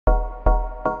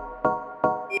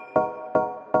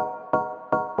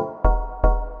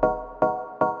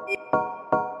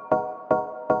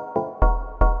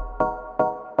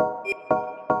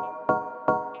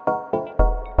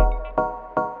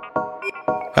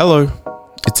Hello,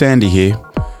 it's Andy here.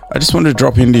 I just wanted to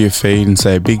drop into your feed and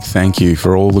say a big thank you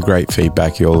for all the great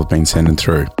feedback you all have been sending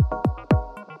through.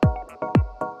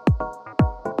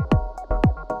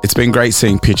 It's been great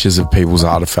seeing pictures of people's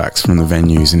artifacts from the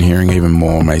venues and hearing even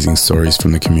more amazing stories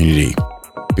from the community.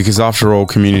 Because after all,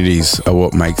 communities are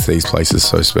what makes these places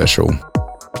so special.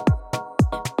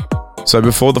 So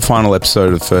before the final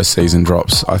episode of the first season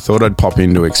drops, I thought I'd pop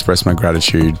in to express my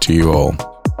gratitude to you all.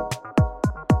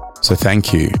 So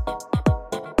thank you.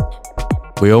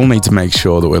 We all need to make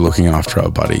sure that we're looking after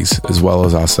our buddies as well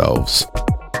as ourselves.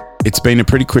 It's been a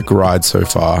pretty quick ride so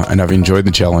far, and I've enjoyed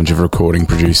the challenge of recording,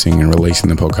 producing and releasing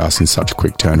the podcast in such a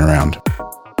quick turnaround.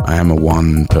 I am a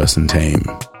one-person team.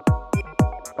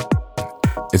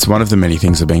 It's one of the many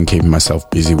things I've been keeping myself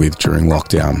busy with during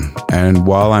lockdown, and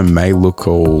while I may look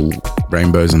all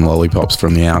rainbows and lollipops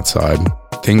from the outside,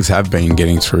 things have been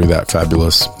getting through that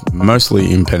fabulous,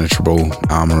 mostly impenetrable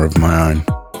armour of my own.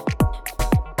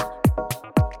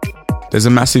 There's a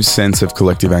massive sense of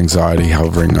collective anxiety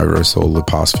hovering over us all the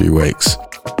past few weeks.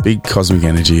 Big cosmic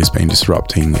energy has been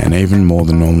disrupting, and even more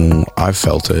than normal, I've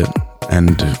felt it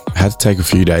and had to take a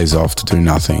few days off to do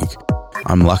nothing.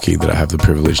 I'm lucky that I have the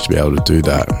privilege to be able to do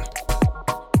that.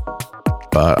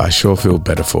 But I sure feel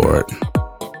better for it.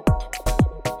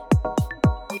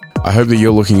 I hope that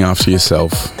you're looking after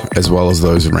yourself as well as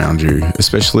those around you,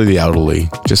 especially the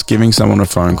elderly. Just giving someone a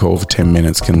phone call for 10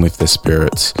 minutes can lift their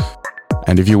spirits.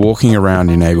 And if you're walking around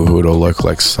your neighbourhood or local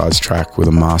exercise track with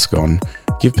a mask on,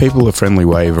 give people a friendly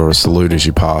wave or a salute as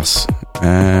you pass.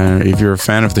 If you're a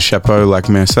fan of the chapeau like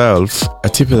myself, a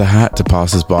tip of the hat to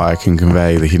passers-by can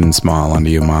convey the hidden smile under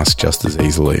your mask just as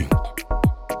easily.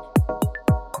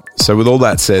 So with all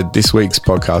that said, this week's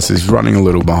podcast is running a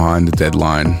little behind the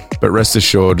deadline, but rest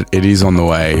assured it is on the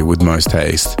way with most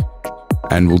haste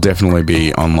and will definitely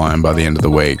be online by the end of the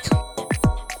week.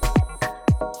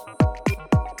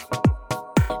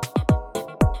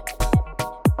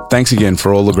 Thanks again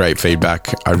for all the great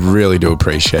feedback. I really do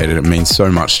appreciate it. It means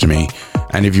so much to me.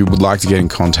 And if you would like to get in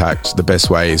contact, the best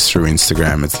way is through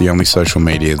Instagram. It's the only social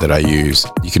media that I use.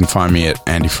 You can find me at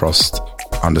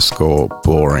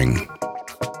andyfrost_boring.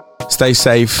 Stay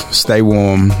safe, stay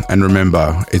warm, and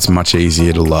remember, it's much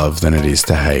easier to love than it is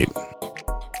to hate.